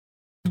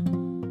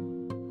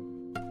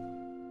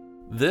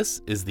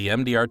This is the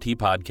MDRT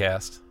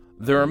podcast.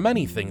 There are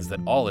many things that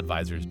all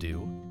advisors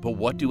do, but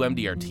what do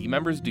MDRT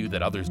members do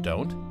that others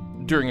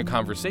don't? During a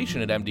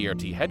conversation at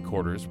MDRT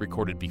headquarters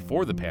recorded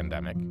before the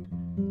pandemic,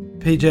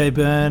 PJ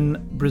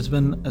Byrne,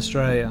 Brisbane,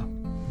 Australia.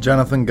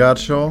 Jonathan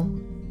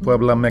Gottschall,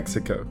 Puebla,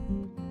 Mexico.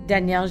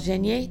 Danielle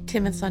Genier,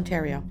 Timmins,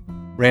 Ontario.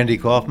 Randy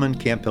Kaufman,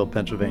 Camp Hill,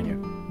 Pennsylvania.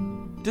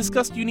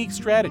 discussed unique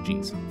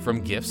strategies,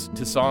 from gifts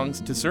to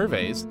songs to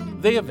surveys,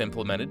 they have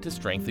implemented to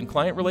strengthen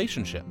client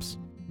relationships.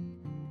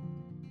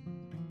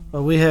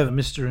 Well, we have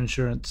Mr.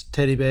 Insurance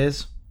teddy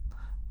bears.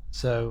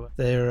 So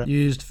they're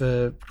used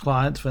for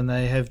clients when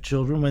they have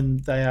children, when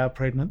they are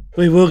pregnant.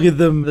 We will give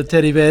them the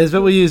teddy bears,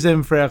 but we use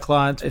them for our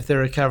clients if they're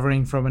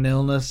recovering from an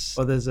illness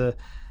or there's a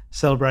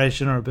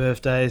celebration or a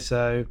birthday.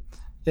 So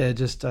yeah,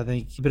 just I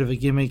think a bit of a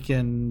gimmick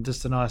and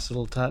just a nice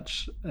little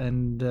touch,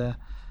 and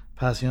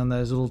passing on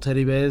those little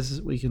teddy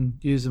bears. We can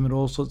use them at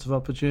all sorts of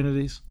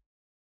opportunities.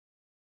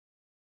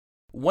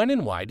 When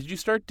and why did you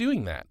start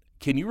doing that?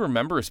 Can you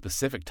remember a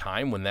specific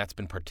time when that's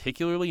been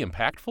particularly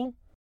impactful?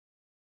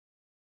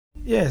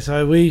 Yeah,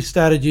 so we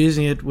started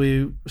using it.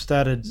 We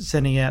started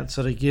sending out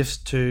sort of gifts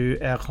to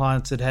our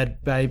clients that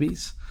had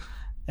babies,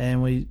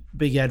 and we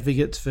big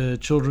advocates for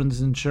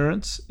children's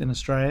insurance in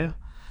Australia.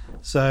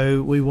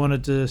 So we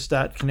wanted to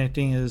start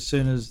connecting as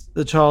soon as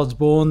the child's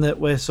born, that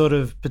we're sort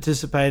of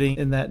participating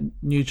in that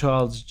new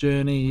child's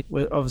journey.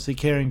 We're obviously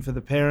caring for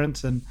the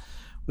parents, and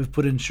we've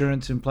put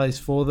insurance in place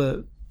for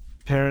the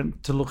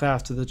parent to look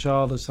after the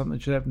child if something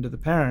should happen to the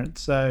parent.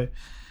 So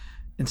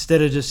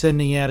instead of just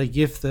sending out a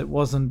gift that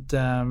wasn't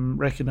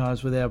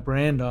recognised with our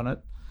brand on it,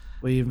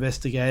 we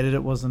investigated.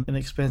 It wasn't an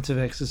expensive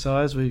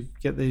exercise. We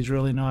get these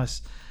really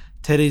nice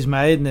teddies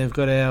made, and they've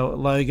got our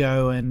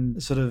logo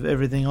and sort of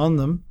everything on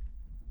them.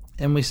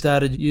 And we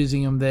started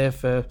using them there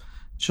for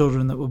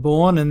children that were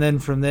born. And then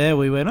from there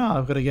we went,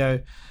 I've got to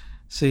go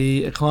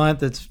see a client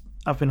that's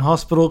up in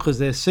hospital because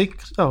they're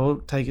sick. Oh, we'll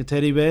take a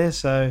teddy bear.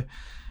 So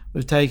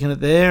we've taken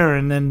it there.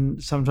 And then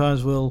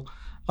sometimes we'll,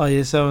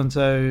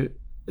 so-and-so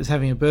is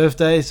having a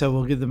birthday, so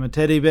we'll give them a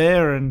teddy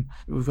bear. And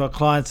we've got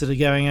clients that are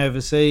going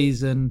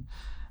overseas, and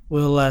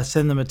we'll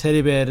send them a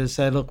teddy bear to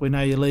say, look, we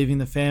know you're leaving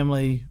the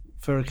family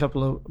for a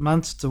couple of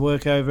months to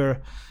work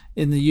over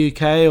in the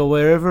UK or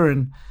wherever,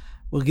 and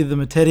we'll give them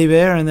a teddy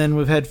bear. And then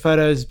we've had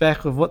photos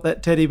back of what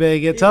that teddy bear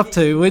gets up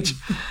to, which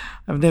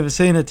I've never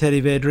seen a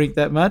teddy bear drink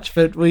that much.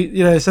 But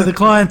so the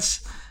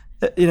clients,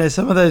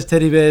 some of those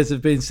teddy bears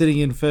have been sitting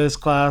in first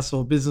class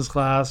or business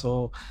class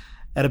or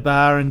at a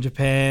bar in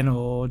Japan,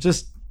 or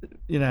just,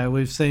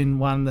 we've seen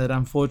one that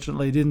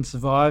unfortunately didn't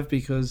survive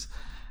because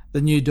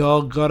the new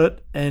dog got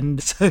it.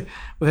 And so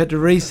we had to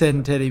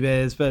resend teddy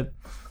bears. But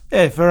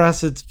yeah, for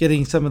us, it's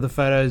getting some of the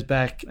photos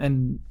back.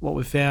 And what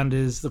we found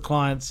is the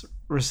clients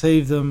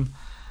receive them,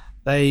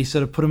 they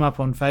sort of put them up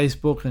on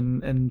Facebook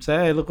and say,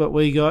 hey, look what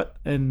we got,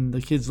 and the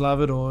kids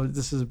love it, or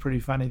this is a pretty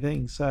funny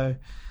thing. So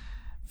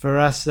for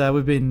us,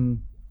 we've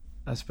been,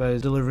 I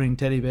suppose, delivering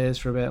teddy bears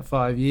for about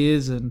 5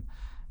 years, and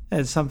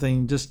it's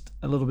something just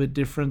a little bit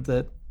different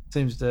that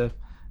seems to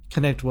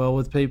connect well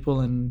with people.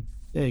 And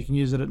yeah, you can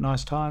use it at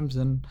nice times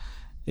and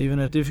even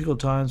at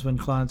difficult times when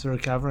clients are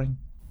recovering.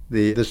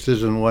 This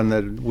isn't one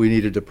that we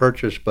needed to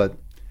purchase, but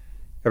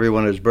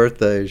everyone has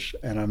birthdays,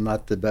 and I'm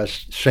not the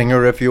best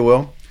singer, if you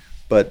will,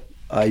 but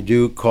I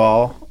do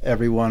call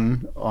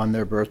everyone on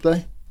their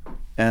birthday,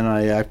 and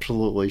I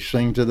absolutely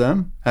sing to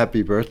them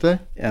happy birthday.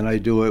 And I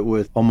do it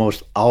with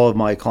almost all of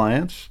my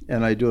clients,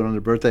 and I do it on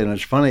their birthday. And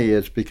it's funny,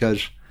 it's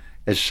because,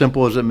 as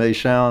simple as it may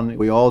sound,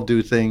 we all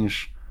do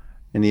things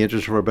in the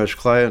interest of our best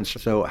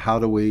clients. So how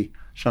do we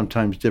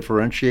sometimes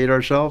differentiate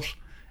ourselves?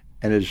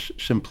 And as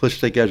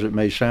simplistic as it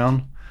may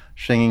sound,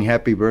 singing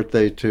happy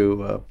birthday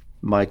to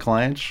my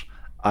clients,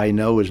 I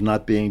know is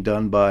not being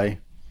done by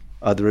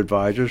other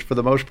advisors for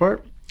the most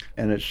part,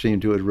 and it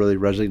seemed to really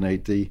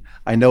resonate.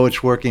 I know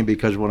it's working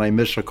because when I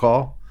miss a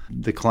call,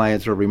 the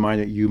clients are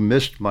reminded, you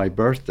missed my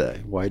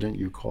birthday, why didn't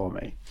you call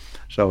me?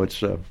 So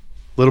it's a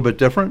little bit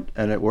different,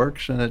 and it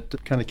works, and it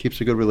kind of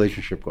keeps a good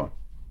relationship going.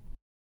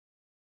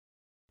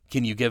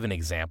 Can you give an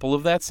example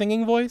of that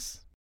singing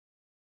voice?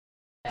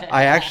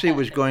 I actually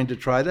was going to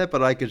try that,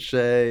 but I could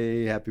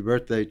say, happy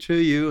birthday to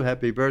you,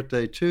 happy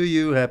birthday to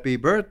you, happy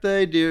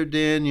birthday, dear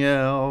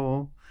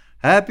Danielle,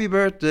 happy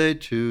birthday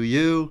to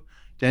you.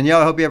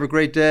 Danielle, I hope you have a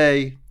great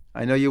day.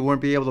 I know you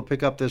won't be able to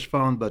pick up this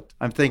phone, but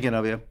I'm thinking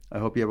of you. I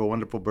hope you have a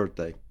wonderful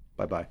birthday.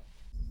 Bye-bye.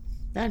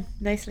 Done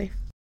nicely.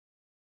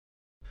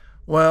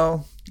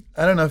 Well,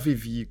 I don't know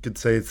if you could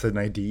say it's an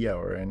idea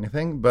or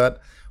anything,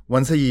 but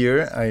once a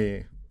year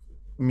I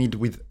meet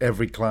with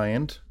every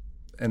client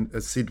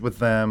and sit with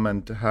them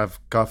and have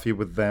coffee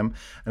with them,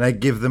 and I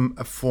give them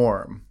a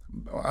form,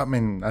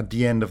 at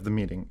the end of the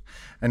meeting.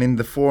 And in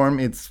the form,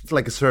 it's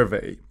like a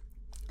survey.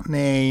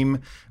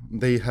 Name,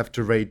 they have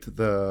to rate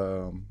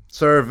the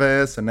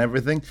service and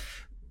everything.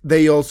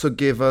 They also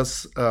give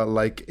us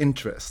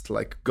interest,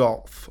 like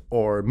golf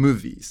or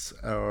movies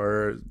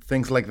or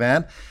things like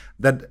that.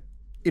 That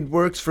it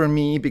works for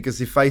me, because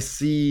if I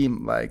see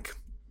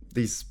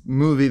these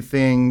movie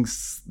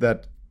things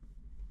that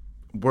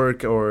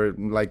work or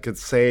like a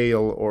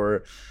sale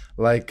or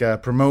like a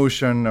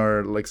promotion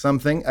or like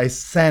something, I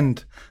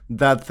send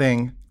that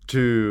thing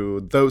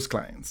to those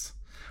clients.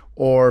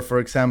 Or for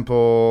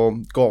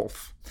example,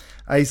 golf.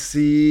 I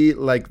see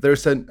like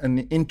there's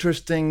an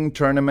interesting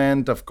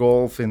tournament of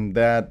golf in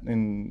that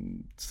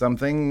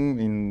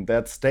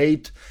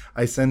state.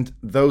 I send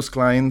those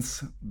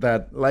clients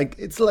that like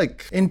it's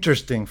like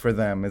interesting for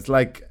them. It's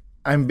like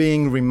I'm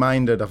being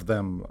reminded of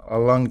them a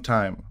long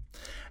time.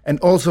 And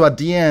also at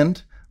the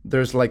end,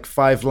 there's like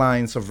 5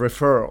 lines of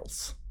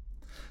referrals.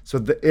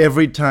 So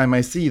every time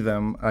I see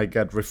them, I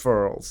get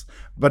referrals.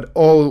 But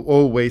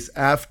always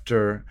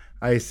after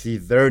I see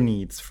their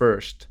needs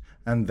first,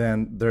 and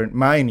then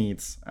my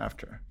needs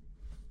after.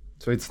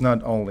 So it's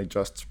not only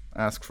just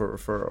ask for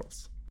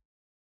referrals.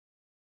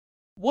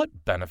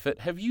 What benefit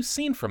have you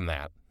seen from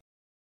that?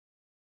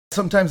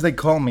 Sometimes they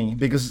call me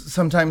because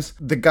sometimes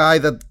the guy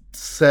that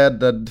said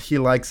that he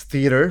likes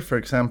theater, for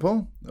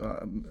example,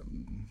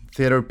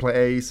 theater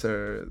plays,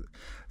 or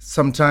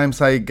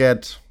sometimes I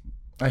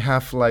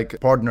have like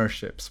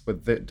partnerships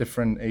with the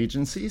different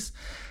agencies,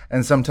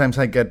 and sometimes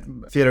I get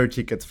theater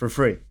tickets for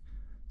free.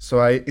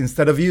 So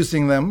instead of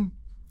using them,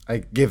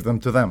 I give them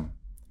to them,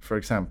 for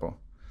example.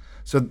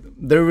 So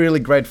they're really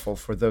grateful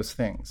for those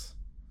things.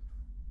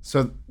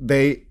 So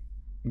they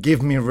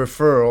give me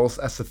referrals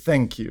as a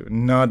thank you,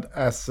 not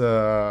as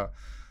a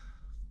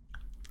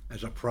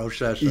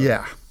process.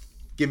 Yeah.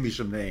 Give me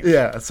some names.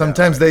 Yeah.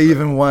 Sometimes they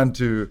even want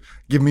to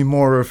give me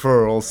more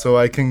referrals so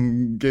I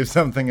can give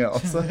something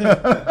else.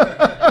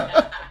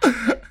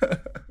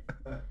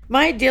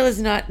 My ideal is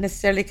not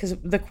necessarily, because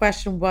the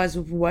question was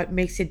what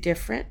makes it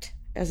different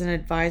as an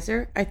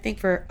advisor. I think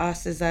for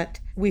us is that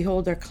we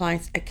hold our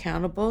clients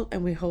accountable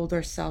and we hold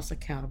ourselves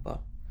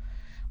accountable.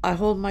 I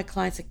hold my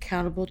clients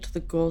accountable to the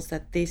goals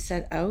that they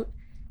set out,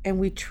 and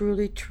we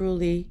truly,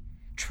 truly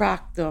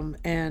track them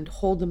and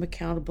hold them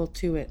accountable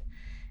to it.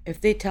 If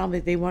they tell me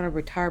they want to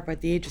retire by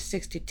the age of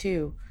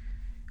 62,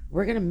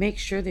 we're going to make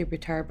sure they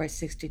retire by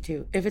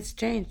 62. If it's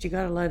changed, you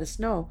got to let us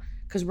know,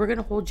 because we're going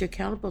to hold you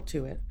accountable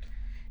to it.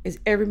 Is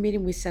every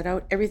meeting we set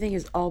out, everything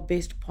is all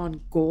based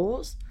upon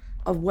goals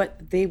of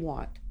what they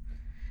want.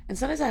 And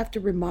sometimes I have to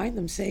remind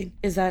them, saying,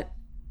 is that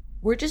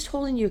we're just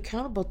holding you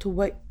accountable to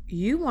what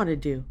you want to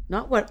do,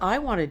 not what I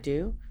want to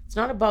do. It's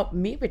not about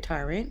me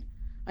retiring.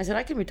 I said,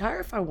 I can retire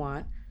if I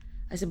want.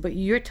 I said, but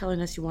you're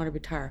telling us you want to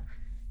retire.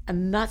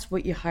 And that's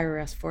what you hire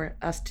us for,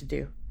 us to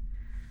do.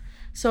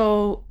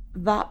 So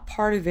that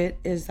part of it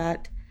is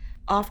that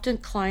often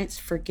clients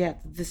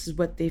forget that this is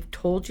what they've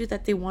told you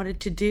that they wanted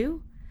to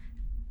do.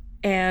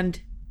 And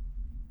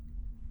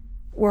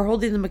we're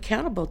holding them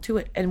accountable to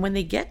it. And when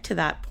they get to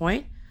that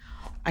point,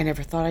 I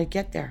never thought I'd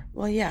get there.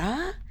 Well,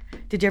 yeah.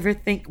 Did you ever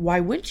think, why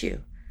wouldn't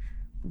you?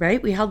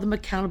 Right? We held them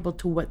accountable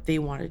to what they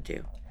want to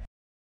do.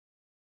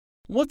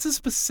 What's a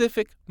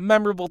specific,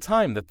 memorable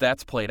time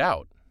that's played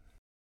out?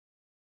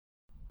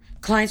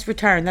 Clients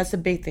retire, and that's the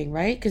big thing,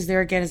 right? Because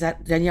there again is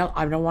that, Danielle,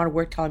 I don't want to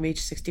work till I'm age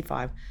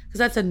 65. Because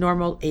that's a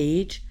normal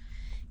age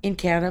in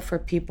Canada for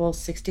people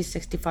 60,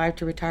 65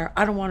 to retire.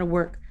 I don't want to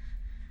work.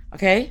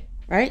 Okay?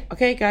 Right?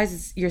 Okay,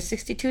 guys, you're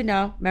 62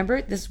 now.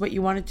 Remember, this is what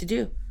you wanted to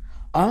do.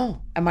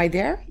 Oh, am I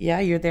there? Yeah,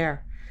 you're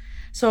there.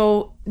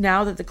 So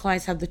now that the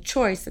clients have the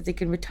choice that they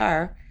can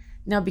retire,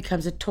 now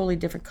becomes a totally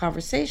different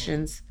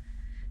conversations.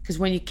 Because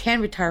when you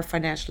can retire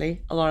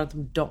financially, a lot of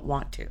them don't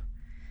want to.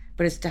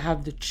 But it's to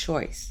have the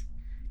choice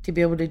to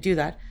be able to do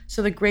that.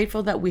 So they're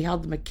grateful that we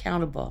held them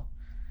accountable.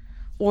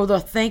 Or they'll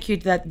thank you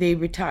that they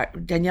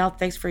retired. Danielle,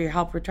 thanks for your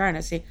help retiring.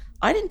 I say,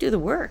 I didn't do the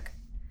work.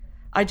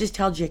 I just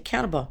held you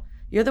accountable.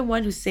 You're the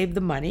one who saved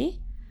the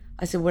money.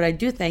 I said, what I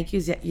do thank you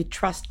is that you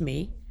trust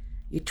me.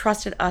 You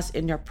trusted us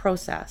in your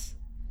process.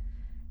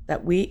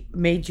 That we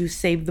made you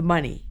save the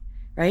money,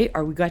 right?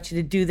 Or we got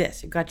you to do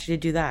this, we got you to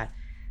do that.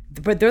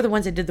 But they're the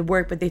ones that did the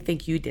work, but they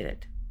think you did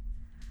it.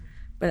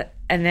 But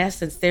in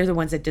essence, they're the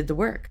ones that did the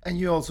work. And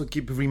you also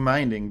keep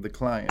reminding the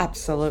client.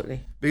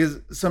 Absolutely. Because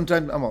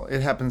sometimes, well,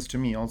 it happens to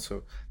me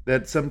also,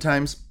 that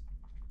sometimes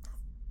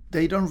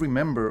they don't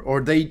remember,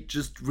 or they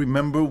just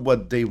remember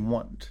what they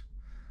want.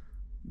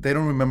 They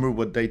don't remember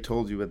what they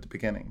told you at the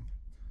beginning.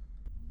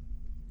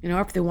 You know,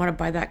 if they want to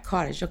buy that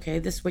cottage, okay,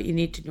 this is what you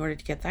need to in order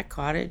to get that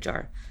cottage,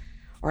 or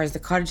is the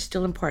cottage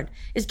still important?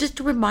 It's just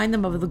to remind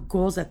them of the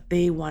goals that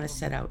they want to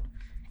set out.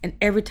 And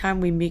every time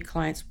we meet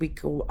clients, we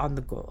go on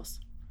the goals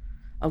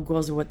of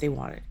what they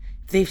wanted.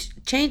 If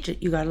they've changed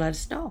it, you got to let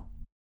us know.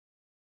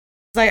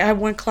 I had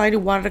one client who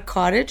wanted a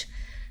cottage,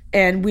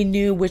 and we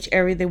knew which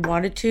area they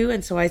wanted to,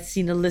 and so I'd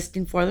seen a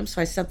listing for them,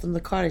 so I sent them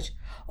the cottage.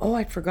 Oh,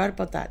 I forgot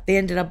about that. They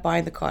ended up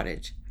buying the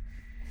cottage.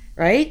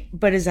 Right?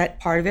 But is that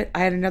part of it? I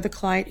had another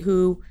client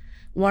who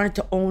wanted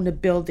to own a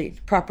building,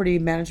 property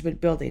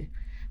management building.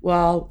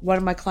 Well, one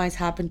of my clients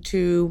happened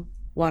to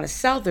want to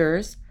sell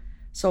theirs,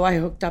 so I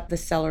hooked up the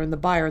seller and the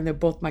buyer, and they're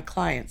both my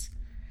clients.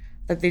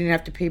 That they didn't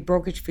have to pay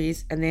brokerage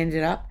fees, and they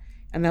ended up,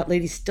 and that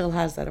lady still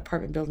has that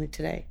apartment building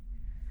today.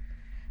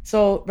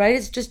 So, right,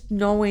 it's just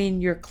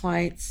knowing your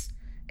clients,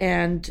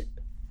 and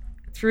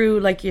through,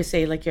 like you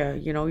say, like your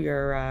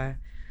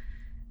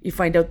You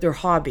find out their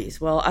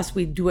hobbies. Well, us,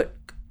 we do it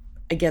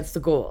against the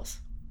goals,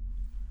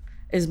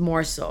 is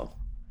more so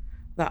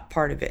that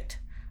part of it.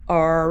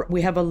 Or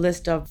we have a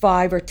list of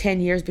 5 or 10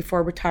 years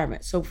before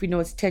retirement. So if we know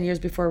it's 10 years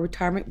before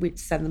retirement, we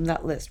send them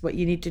that list, what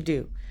you need to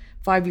do.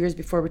 5 years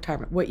before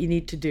retirement, what you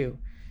need to do.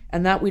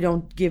 And that we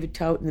don't give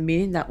it out in the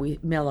meeting, that we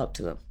mail out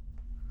to them.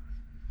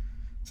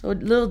 So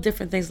little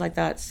different things like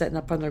that, setting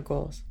up on their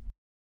goals.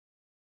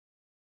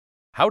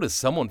 How does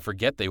someone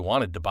forget they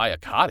wanted to buy a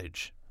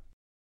cottage?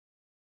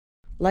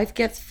 Life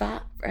gets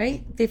fat,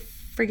 right? They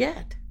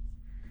forget.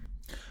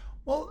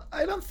 Well,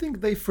 I don't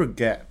think they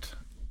forget.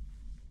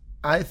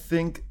 I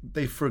think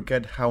they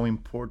forget how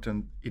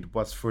important it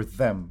was for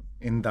them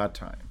in that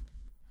time.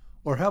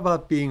 Or how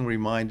about being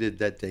reminded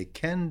that they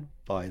can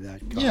buy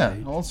that cottage? Yeah,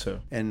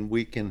 also. And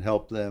we can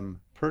help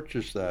them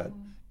purchase that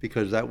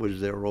because that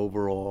was their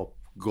overall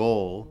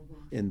goal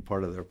in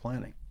part of their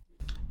planning.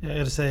 Yeah, I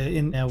got to say,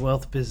 in our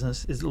wealth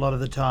business, is a lot of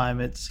the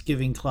time it's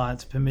giving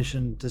clients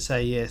permission to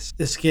say yes.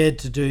 They're scared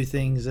to do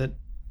things that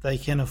they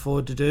can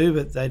afford to do,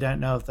 but they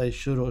don't know if they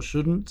should or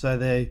shouldn't. So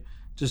they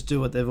just do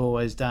what they've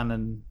always done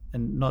and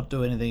not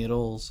do anything at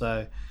all.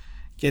 So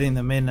getting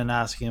them in and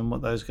asking them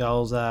what those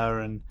goals are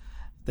and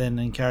then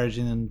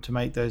encouraging them to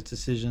make those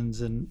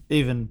decisions. And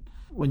even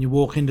when you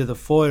walk into the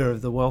foyer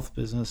of the wealth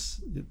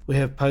business, we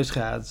have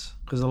postcards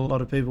because a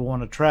lot of people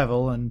want to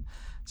travel. And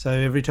so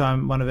every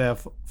time one of our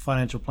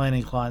financial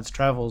planning clients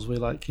travels, we're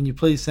like, can you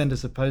please send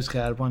us a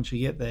postcard once you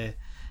get there?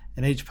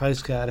 And each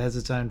postcard has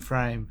its own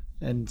frame.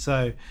 And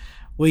so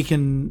we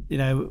can,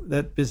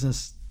 that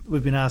business,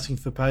 we've been asking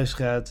for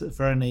postcards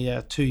for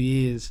only 2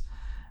 years.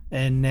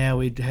 And now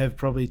we'd have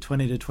probably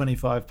 20 to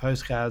 25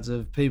 postcards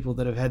of people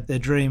that have had their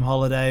dream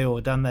holiday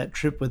or done that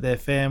trip with their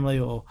family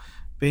or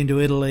been to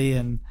Italy.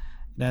 And,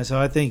 so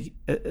I think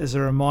as a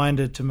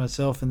reminder to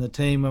myself and the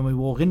team when we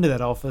walk into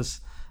that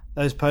office,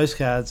 those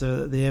postcards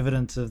are the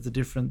evidence of the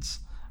difference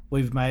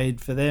we've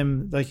made for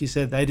them. Like you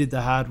said, they did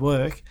the hard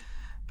work,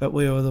 but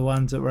we were the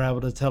ones that were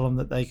able to tell them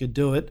that they could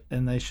do it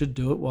and they should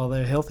do it while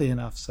they're healthy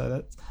enough.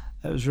 So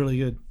that was really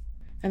good.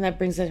 And that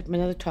brings up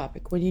another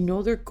topic. When you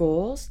know their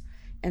goals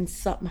and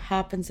something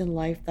happens in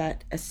life,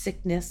 that a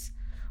sickness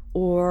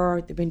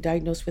or they've been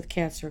diagnosed with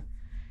cancer,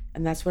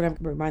 and that's what I'm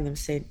remind them,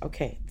 saying,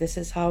 okay, this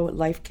is how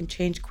life can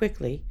change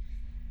quickly.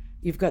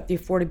 You've got the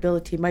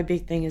affordability. My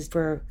big thing is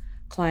for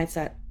clients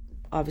that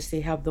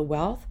obviously have the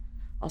wealth,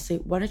 I'll say,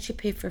 why don't you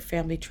pay for a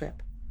family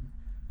trip?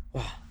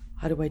 Wow,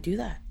 how do I do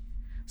that?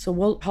 So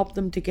we'll help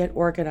them to get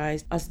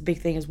organized. Us big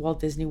thing is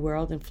Walt Disney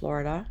World in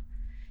Florida,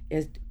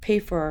 is pay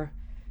for,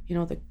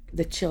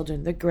 the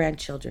children, the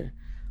grandchildren.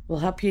 We'll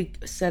help you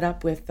set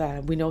up with,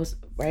 we know,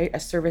 right, a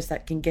service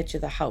that can get you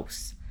the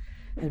house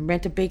and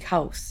rent a big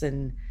house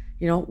and,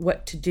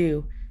 what to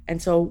do.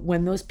 And so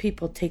when those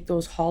people take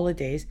those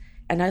holidays,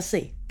 and I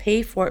say,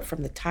 pay for it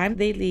from the time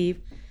they leave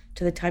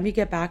to the time you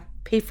get back,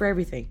 pay for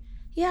everything.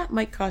 Yeah, it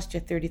might cost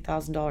you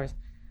 $30,000,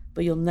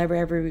 but you'll never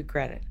ever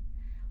regret it.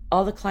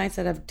 All the clients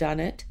that have done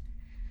it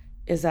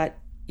is that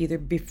either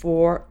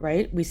before,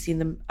 right, we've seen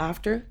them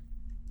after,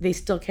 they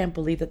still can't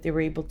believe that they were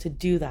able to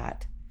do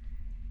that.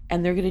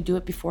 And they're going to do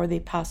it before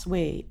they pass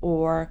away,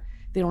 or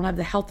they don't have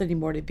the health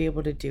anymore to be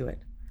able to do it.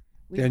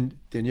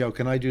 Danielle,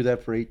 can I do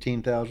that for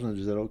 $18,000?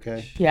 Is that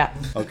okay? Yeah.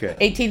 Okay.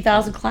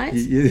 18,000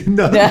 clients?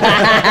 No.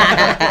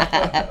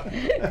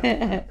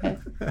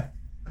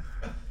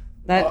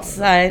 That's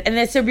and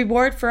it's a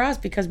reward for us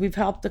because we've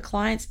helped the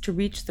clients to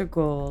reach their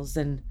goals,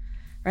 and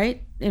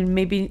right, and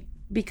maybe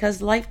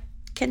because life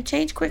can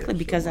change quickly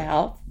because of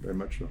health. Very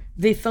much so.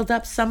 They filled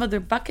up some of their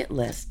bucket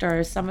list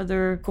or some of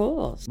their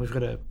goals. We've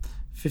got a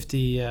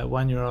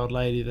 51-year-old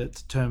lady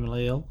that's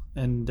terminally ill,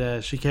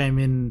 and she came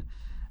in,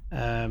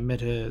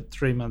 met her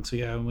 3 months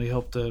ago, and we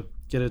helped her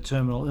get a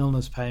terminal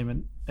illness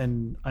payment.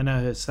 And I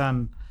know her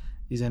son,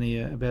 he's only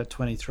about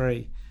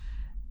 23,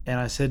 and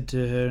I said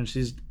to her, and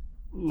she's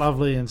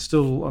lovely and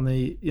still on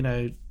the,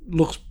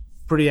 looks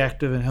pretty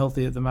active and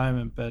healthy at the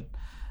moment, but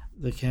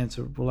the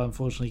cancer will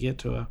unfortunately get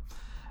to her.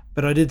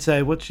 But I did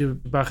say, what's your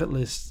bucket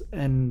list?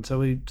 And so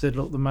we said,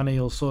 look, the money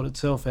will sort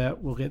itself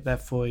out. We'll get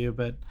that for you,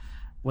 but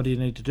what do you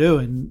need to do?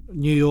 And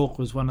New York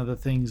was one of the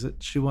things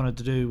that she wanted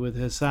to do with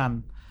her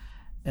son.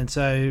 And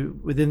so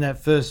within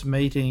that first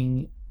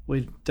meeting,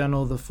 we'd done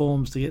all the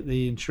forms to get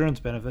the insurance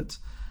benefits,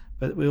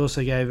 but we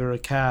also gave her a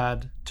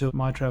card to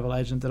my travel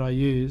agent that I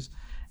use.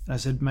 And I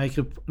said, make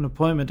an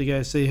appointment to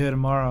go see her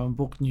tomorrow and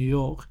book New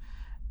York.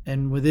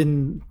 And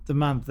within the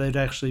month, they'd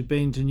actually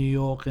been to New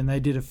York and they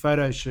did a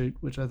photo shoot,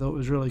 which I thought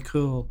was really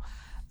cool.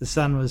 The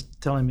son was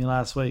telling me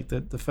last week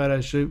that the photo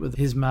shoot with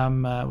his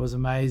mum was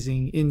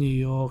amazing in New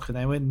York, and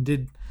they went and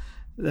did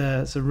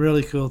some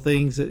really cool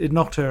things. It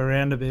knocked her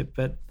around a bit,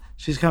 but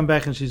she's come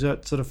back and she's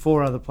got sort of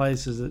 4 other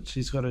places that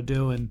she's got to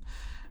do, and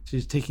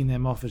she's ticking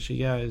them off as she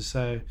goes.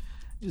 So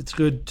it's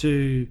good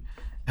to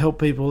help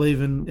people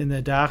even in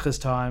their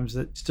darkest times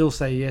that still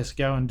say yes,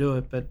 go and do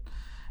it, but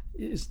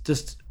it's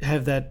just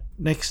have that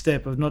next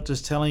step of not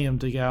just telling them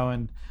to go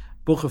and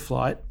book a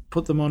flight,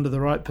 put them onto the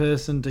right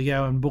person to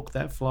go and book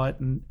that flight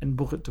and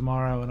book it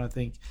tomorrow. And I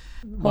think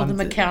Hold them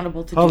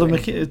accountable to do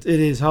it. It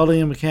is holding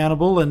them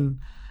accountable and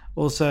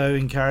also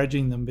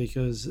encouraging them,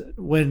 because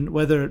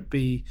whether it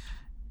be,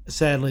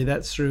 sadly,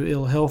 that's through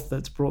ill health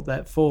that's brought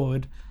that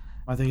forward,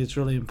 I think it's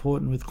really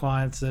important with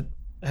clients that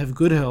have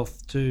good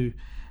health to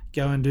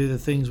go and do the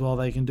things while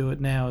they can do it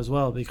now as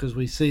well, because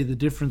we see the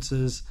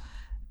differences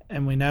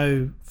and we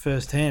know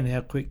firsthand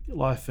how quick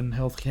life and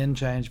health can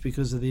change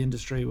because of the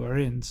industry we're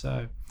in.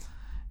 So,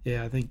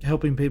 yeah, I think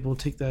helping people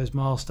tick those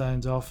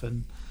milestones off,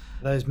 and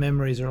those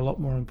memories are a lot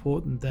more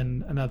important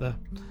than another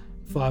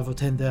 $5,000 or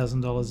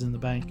 $10,000 in the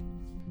bank.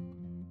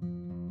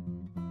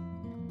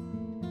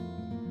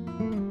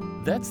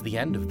 That's the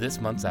end of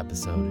this month's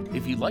episode.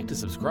 If you'd like to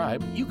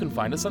subscribe, you can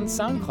find us on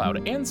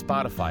SoundCloud and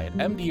Spotify at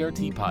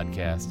MDRT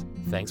Podcast.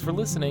 Thanks for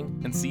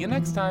listening, and see you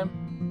next time.